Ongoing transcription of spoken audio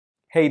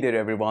Hey there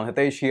everyone,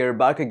 Hitesh here,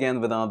 back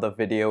again with another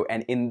video,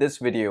 and in this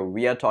video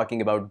we are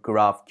talking about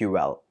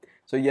GraphQL.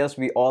 So yes,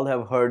 we all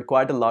have heard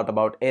quite a lot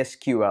about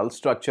SQL,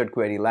 Structured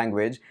Query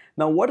Language.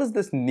 Now what is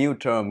this new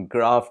term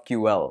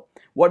GraphQL?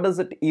 What does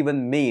it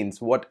even mean?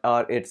 What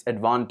are its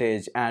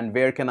advantages and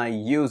where can I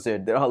use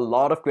it? There are a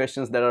lot of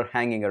questions that are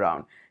hanging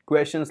around.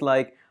 Questions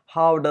like,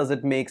 how does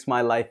it make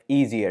my life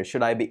easier?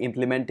 Should I be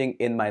implementing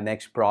in my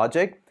next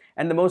project?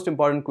 And the most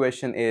important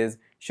question is,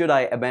 should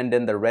I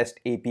abandon the REST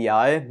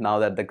API now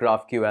that the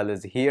GraphQL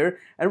is here?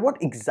 And what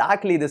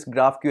exactly this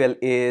GraphQL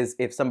is,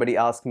 if somebody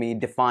asks me,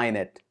 define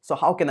it. So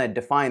how can I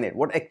define it?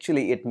 What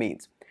actually it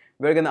means?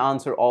 We're going to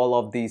answer all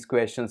of these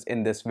questions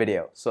in this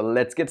video. So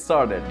let's get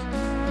started.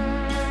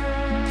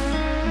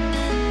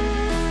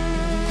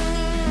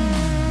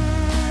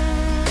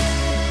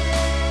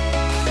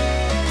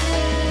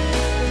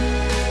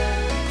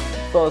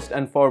 First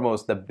and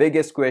foremost, the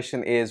biggest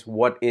question is,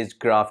 what is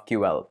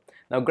GraphQL?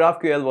 Now,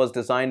 GraphQL was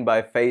designed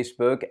by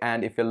Facebook,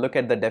 and if you look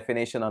at the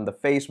definition on the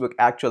Facebook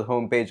actual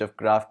homepage of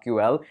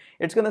GraphQL,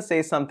 it's going to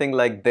say something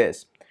like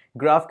this.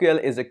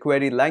 GraphQL is a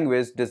query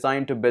language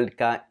designed to build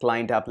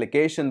client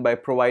application by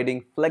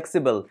providing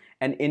flexible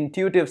and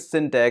intuitive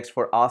syntax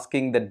for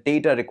asking the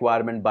data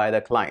requirement by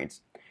the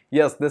clients.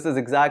 Yes, this is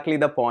exactly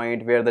the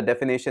point where the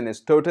definition is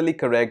totally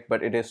correct,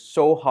 but it is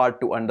so hard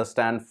to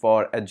understand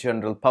for a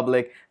general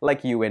public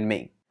like you and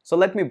me. So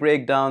let me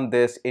break down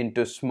this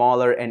into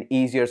smaller and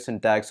easier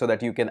syntax so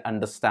that you can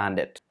understand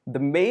it. The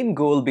main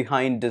goal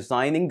behind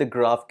designing the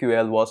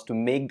GraphQL was to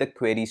make the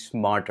query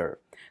smarter.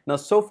 Now,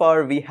 so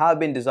far we have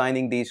been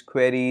designing these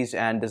queries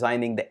and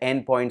designing the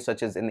endpoints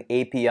such as an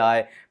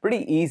API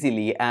pretty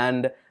easily,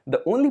 and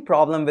the only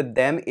problem with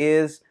them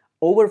is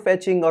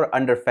overfetching or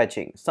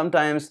underfetching.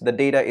 Sometimes the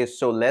data is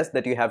so less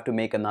that you have to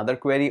make another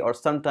query, or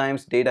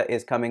sometimes data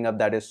is coming up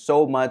that is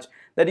so much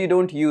that you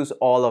don't use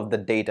all of the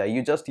data.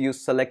 You just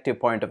use selective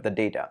point of the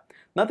data.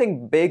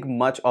 Nothing big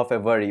much of a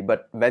worry,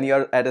 but when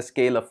you're at a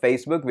scale of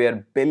Facebook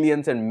where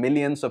billions and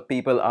millions of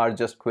people are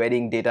just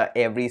querying data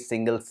every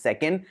single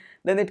second,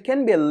 then it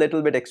can be a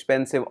little bit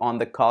expensive on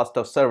the cost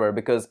of server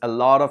because a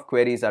lot of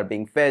queries are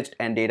being fetched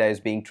and data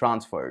is being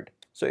transferred.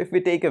 So if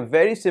we take a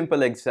very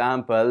simple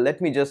example,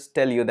 let me just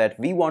tell you that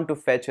we want to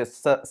fetch a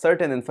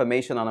certain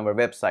information on our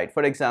website.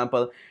 For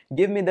example,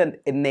 give me the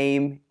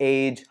name,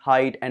 age,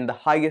 height, and the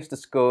highest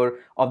score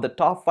of the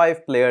top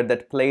 5 player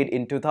that played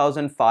in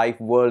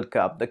 2005 World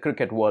Cup, the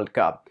Cricket World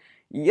Cup.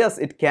 Yes,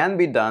 it can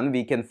be done.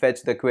 We can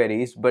fetch the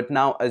queries, but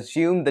now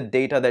assume the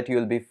data that you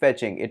will be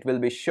fetching. It will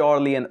be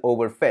surely an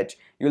overfetch.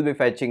 You'll be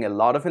fetching a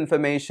lot of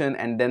information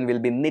and then we'll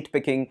be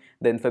nitpicking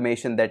the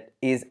information that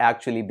is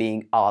actually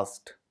being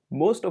asked.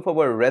 Most of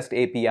our REST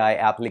API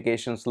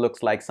applications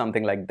looks like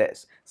something like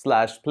this: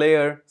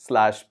 /player,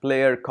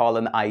 /player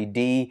colon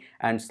ID,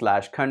 and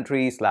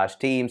 /country,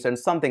 /teams, and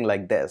something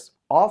like this.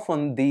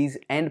 Often these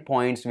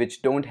endpoints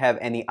which don't have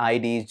any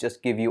IDs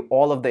just give you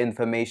all of the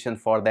information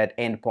for that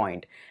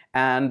endpoint.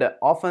 And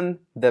often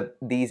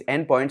these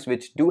endpoints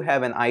which do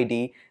have an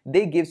ID,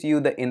 they gives you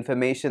the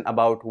information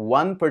about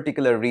one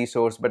particular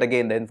resource, but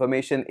again the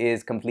information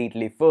is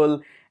completely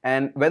full,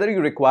 and whether you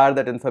require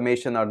that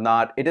information or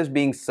not, it is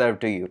being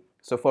served to you.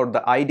 So for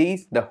the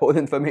IDs, the whole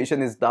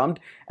information is dumped,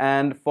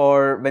 and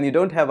for when you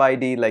don't have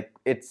ID, like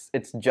it's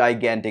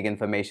gigantic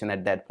information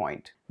at that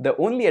point. The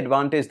only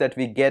advantage that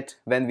we get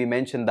when we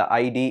mention the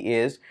ID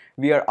is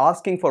we are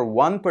asking for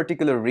one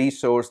particular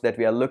resource that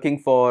we are looking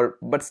for,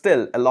 but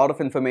still a lot of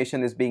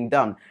information is being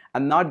dumped.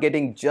 I'm not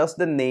getting just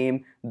the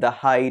name, the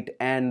height,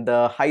 and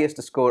the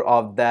highest score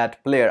of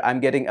that player.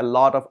 I'm getting a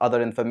lot of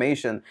other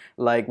information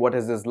like what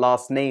is his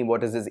last name,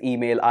 what is his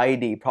email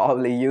ID,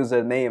 probably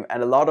username,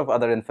 and a lot of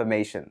other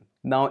information.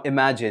 Now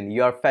imagine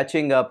you are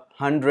fetching up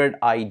 100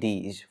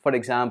 IDs. For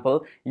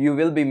example, you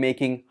will be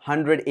making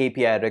 100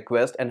 API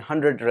requests and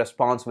 100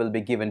 response will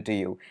be given to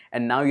you.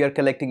 And now you're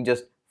collecting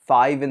just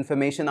 5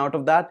 information out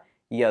of that.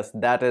 Yes,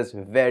 that is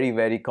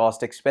very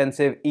cost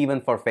expensive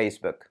even for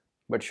Facebook.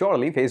 But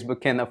surely Facebook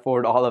can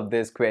afford all of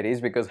these queries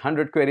because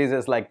 100 queries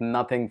is like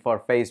nothing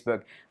for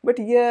Facebook. But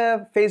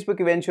yeah, Facebook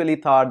eventually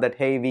thought that,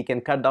 hey, we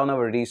can cut down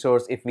our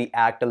resource if we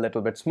act a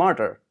little bit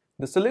smarter.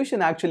 The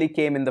solution actually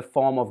came in the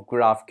form of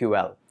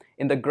GraphQL.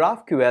 In the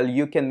GraphQL,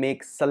 you can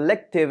make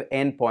selective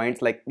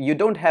endpoints, like you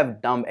don't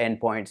have dumb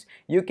endpoints.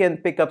 You can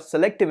pick up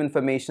selective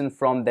information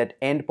from that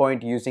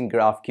endpoint using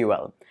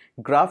GraphQL.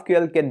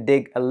 GraphQL can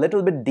dig a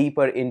little bit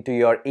deeper into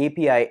your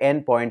API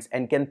endpoints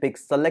and can pick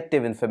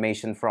selective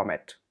information from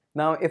it.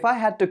 Now, if I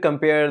had to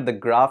compare the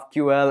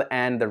GraphQL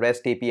and the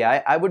REST API,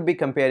 I would be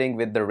comparing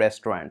with the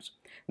restaurants.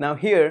 Now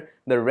here,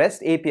 the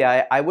REST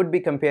API, I would be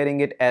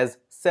comparing it as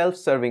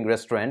self-serving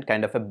restaurant,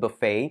 kind of a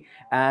buffet.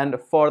 And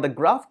for the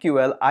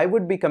GraphQL, I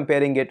would be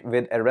comparing it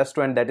with a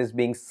restaurant that is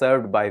being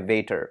served by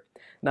waiter.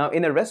 Now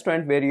in a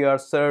restaurant where you are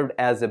served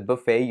as a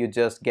buffet, you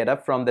just get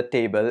up from the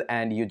table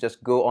and you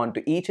just go on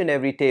to each and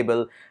every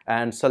table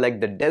and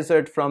select the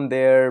dessert from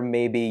there.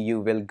 Maybe you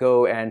will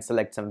go and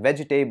select some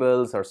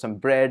vegetables or some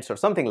breads or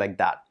something like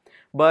that.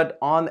 But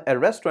on a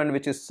restaurant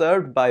which is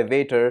served by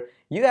waiter,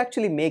 You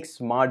actually make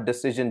smart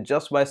decisions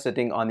just by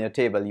sitting on your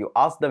table. You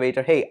ask the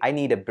waiter, hey, I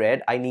need a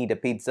bread, I need a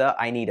pizza,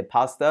 I need a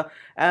pasta,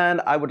 and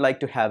I would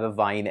like to have a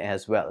wine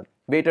as well.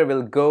 Waiter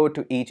will go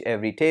to each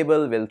every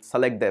table, will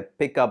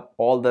pick up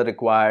all the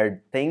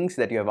required things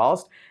that you have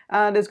asked,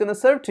 and is going to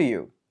serve to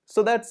you.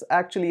 So that's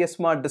actually a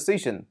smart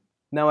decision.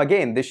 Now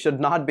again, this should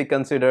not be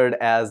considered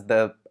as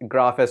the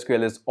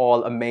GraphQL is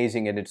all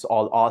amazing and it's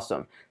all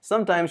awesome.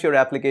 Sometimes your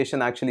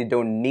application actually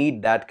don't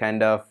need that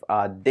kind of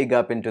dig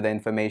up into the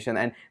information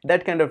and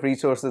that kind of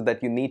resources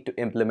that you need to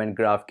implement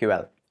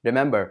GraphQL.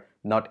 Remember,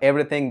 not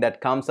everything that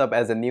comes up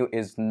as a new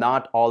is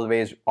not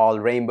always all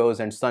rainbows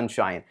and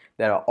sunshine.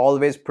 There are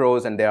always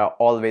pros and there are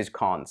always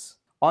cons.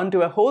 On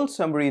to a whole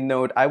summary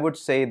note, I would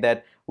say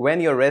that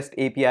when your REST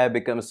API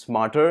becomes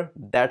smarter,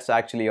 that's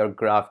actually your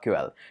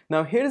GraphQL.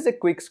 Now here's a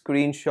quick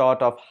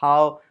screenshot of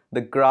how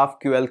the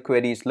GraphQL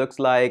queries looks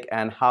like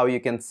and how you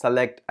can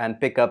select and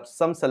pick up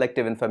some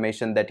selective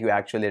information that you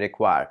actually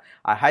require.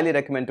 I highly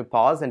recommend to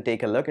pause and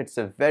take a look. It's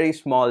a very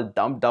small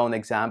dumped down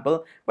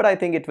example, but I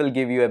think it will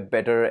give you a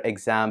better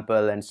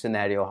example and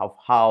scenario of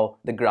how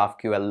the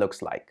GraphQL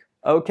looks like.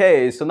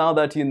 Okay, so now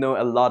that you know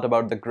a lot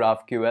about the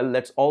GraphQL,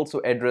 let's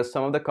also address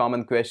some of the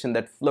common questions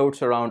that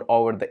floats around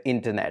over the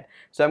internet.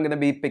 So I'm going to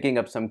be picking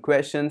up some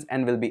questions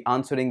and will be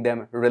answering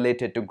them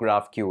related to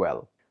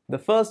GraphQL. The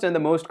first and the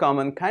most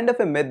common kind of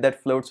a myth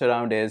that floats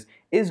around is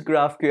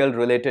GraphQL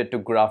related to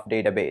graph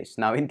database?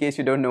 Now, in case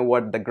you don't know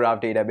what the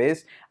graph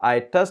database, I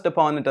touched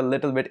upon it a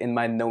little bit in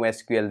my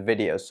NoSQL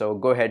video, so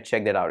go ahead,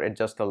 check that out. It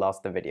just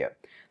lost the video.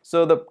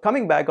 So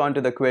coming back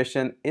onto the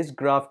question, is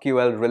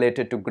GraphQL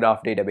related to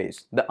graph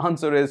database? The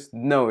answer is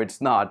no,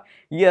 it's not.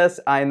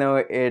 Yes, I know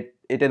it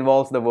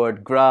involves the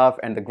word graph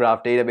and the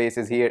graph database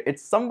is here.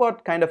 It's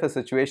somewhat kind of a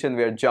situation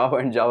where Java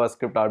and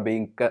JavaScript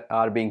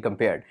are being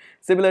compared.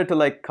 Similar to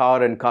like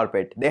car and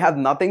carpet. They have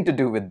nothing to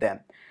do with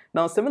them.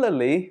 Now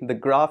similarly, the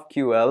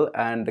GraphQL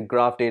and the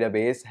graph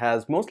database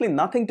has mostly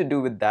nothing to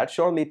do with that.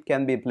 Surely it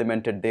can be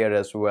implemented there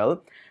as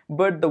well.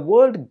 But the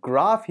word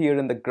graph here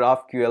in the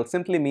GraphQL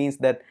simply means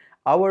that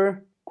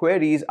our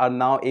queries are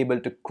now able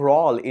to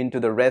crawl into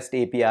the REST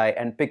API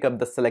and pick up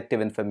the selective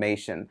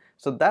information.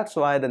 So that's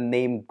why the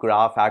name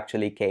graph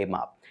actually came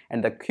up.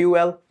 And the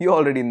QL, you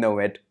already know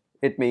it.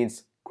 It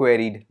means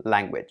queried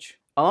language.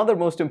 Another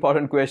most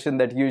important question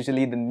that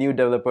usually the new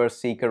developers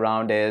seek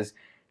around is,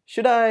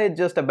 should I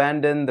just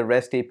abandon the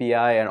REST API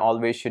and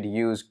always should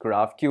use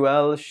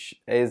GraphQL?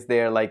 Is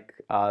there like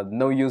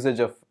no usage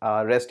of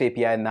REST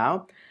API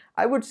now?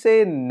 I would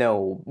say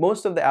no.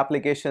 Most of the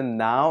application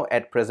now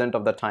at present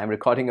of the time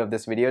recording of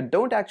this video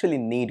don't actually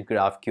need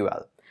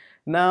GraphQL.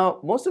 Now,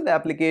 most of the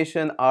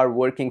application are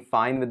working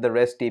fine with the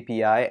REST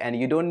API and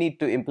you don't need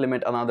to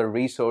implement another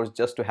resource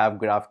just to have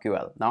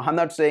GraphQL. Now, I'm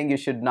not saying you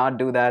should not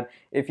do that.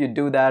 If you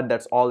do that,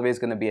 that's always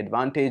going to be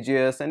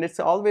advantageous and it's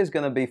always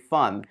going to be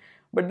fun.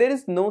 But there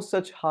is no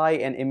such high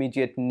and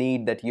immediate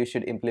need that you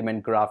should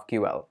implement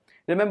GraphQL.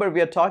 Remember, we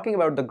are talking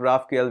about the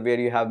GraphQL where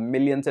you have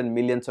millions and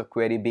millions of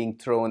query being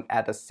thrown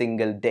at a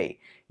single day.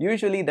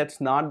 Usually that's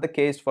not the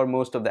case for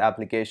most of the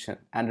application.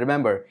 And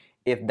remember,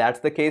 if that's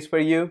the case for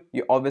you,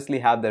 you obviously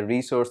have the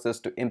resources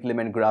to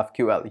implement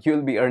GraphQL.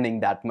 You'll be earning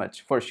that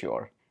much for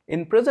sure.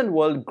 In present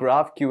world,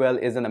 GraphQL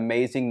is an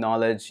amazing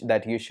knowledge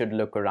that you should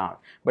look around.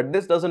 But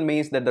this doesn't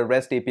mean that the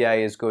REST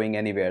API is going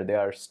anywhere. They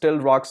are still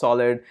rock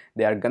solid.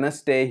 They are gonna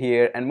stay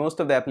here and most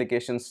of the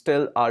applications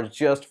still are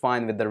just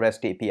fine with the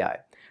REST API.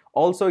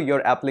 Also,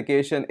 your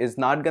application is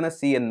not going to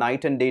see a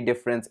night and day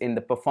difference in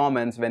the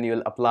performance when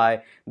you'll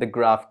apply the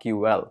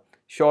GraphQL.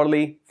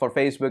 Surely, for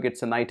Facebook,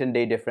 it's a night and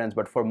day difference,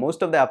 but for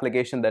most of the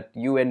application that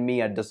you and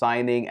me are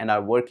designing and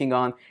are working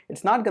on,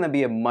 it's not going to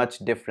be a much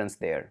difference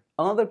there.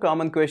 Another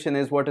common question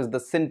is, what is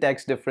the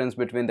syntax difference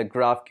between the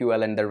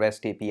GraphQL and the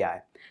REST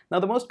API? Now,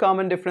 the most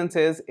common difference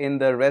is in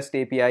the REST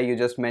API, you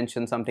just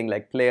mention something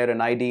like player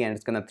and ID and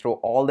it's going to throw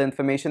all the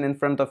information in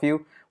front of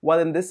you. While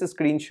in this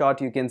screenshot,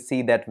 you can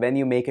see that when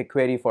you make a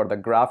query for the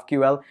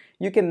GraphQL,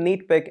 you can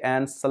nitpick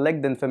and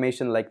select the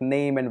information like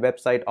name and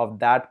website of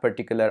that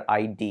particular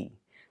ID.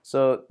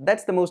 So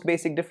that's the most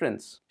basic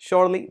difference.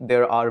 Surely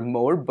there are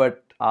more,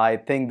 but I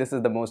think this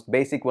is the most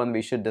basic one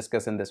we should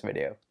discuss in this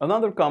video.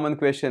 Another common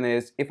question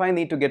is, if I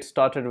need to get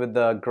started with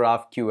the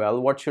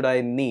GraphQL, what should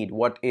I need?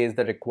 What is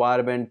the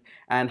requirement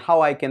and how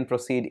I can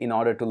proceed in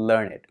order to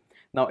learn it?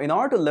 Now, in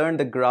order to learn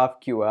the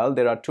GraphQL,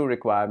 there are two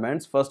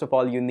requirements. First of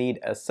all, you need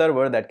a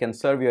server that can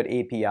serve your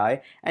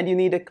API, and you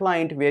need a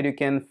client where you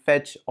can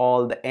fetch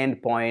all the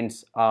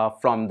endpoints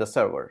from the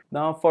server.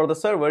 Now, for the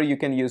server, you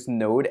can use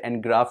Node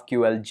and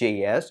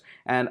GraphQL.js,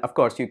 and of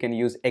course, you can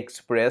use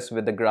Express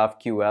with the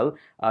GraphQL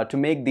to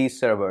make these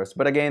servers.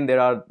 But again, there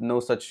are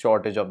no such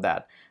shortage of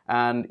that.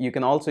 And you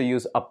can also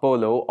use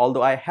Apollo,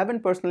 although I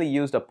haven't personally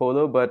used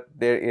Apollo, but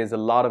there is a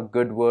lot of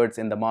good words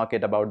in the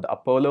market about the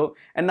Apollo,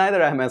 and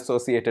neither am I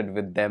associated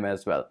with them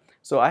as well.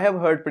 So I have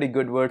heard pretty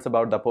good words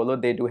about the Apollo.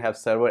 They do have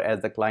server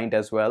as the client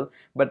as well.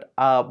 But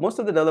most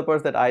of the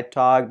developers that I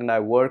talked and I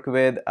work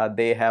with,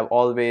 they have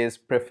always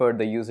preferred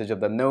the usage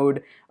of the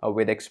Node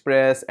with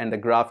Express and the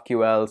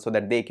GraphQL so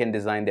that they can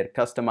design their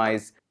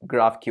customized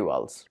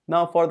GraphQLs.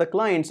 Now for the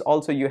clients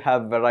also you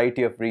have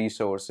variety of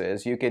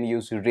resources. You can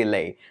use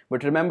Relay,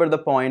 but remember the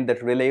point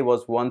that Relay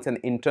was once an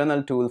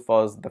internal tool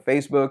for the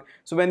Facebook.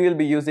 So when you'll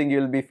be using,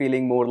 you'll be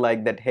feeling more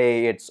like that,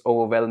 hey, it's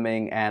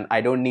overwhelming and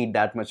I don't need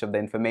that much of the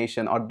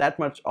information or that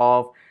much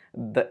of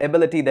the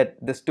ability that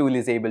this tool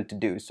is able to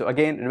do. So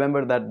again,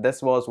 remember that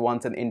this was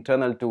once an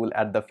internal tool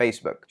at the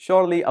Facebook.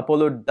 Surely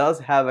Apollo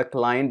does have a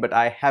client, but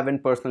I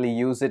haven't personally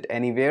used it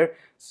anywhere.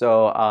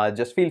 So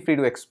just feel free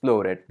to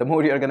explore it. The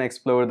more you're gonna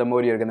explore, the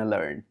more you're gonna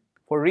learn.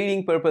 For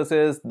reading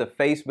purposes, the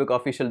Facebook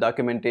official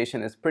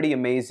documentation is pretty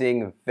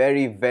amazing,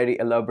 very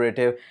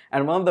elaborative,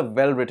 and one of the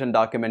well-written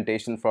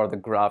documentation for the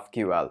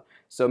GraphQL.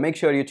 So make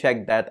sure you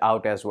check that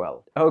out as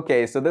well.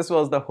 Okay, so this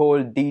was the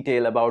whole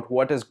detail about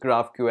what is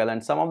GraphQL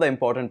and some of the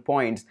important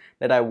points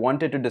that I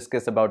wanted to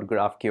discuss about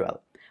GraphQL.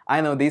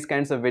 I know these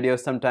kinds of videos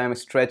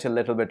sometimes stretch a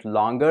little bit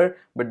longer,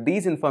 but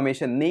these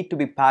information need to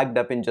be packed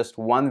up in just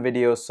one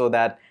video so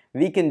that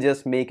we can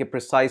just make a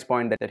precise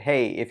point that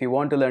hey, if you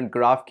want to learn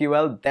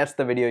GraphQL, that's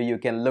the video you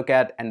can look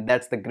at and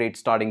that's the great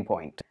starting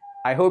point.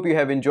 I hope you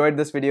have enjoyed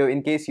this video.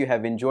 In case you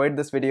have enjoyed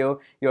this video,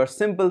 your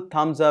simple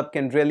thumbs up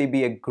can really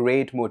be a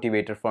great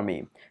motivator for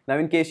me. Now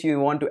in case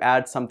you want to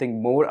add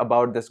something more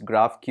about this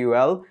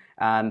GraphQL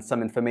and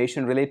some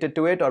information related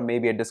to it or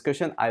maybe a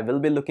discussion, I will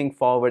be looking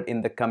forward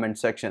in the comment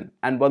section.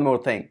 And one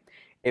more thing.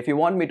 If you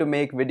want me to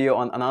make video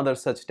on another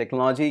such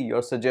technology,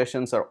 your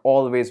suggestions are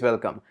always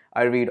welcome.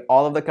 I read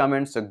all of the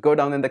comments, so go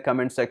down in the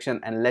comment section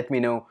and let me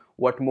know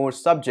what more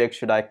subjects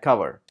should I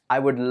cover. I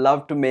would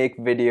love to make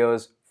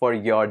videos for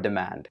your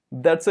demand.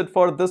 That's it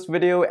for this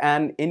video,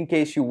 and in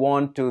case you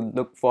want to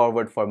look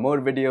forward for more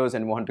videos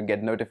and want to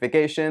get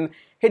notification,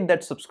 hit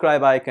that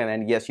subscribe icon.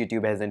 And yes,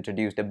 YouTube has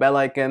introduced a bell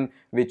icon,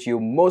 which you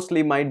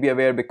mostly might be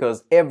aware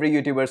because every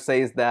YouTuber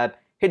says that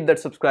hit that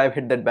subscribe,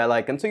 hit that bell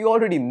icon. So you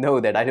already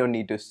know that. I don't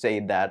need to say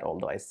that,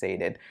 although I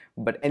said it.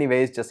 But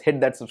anyways, just hit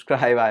that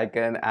subscribe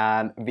icon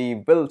and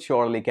we will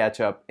surely catch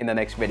up in the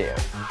next video.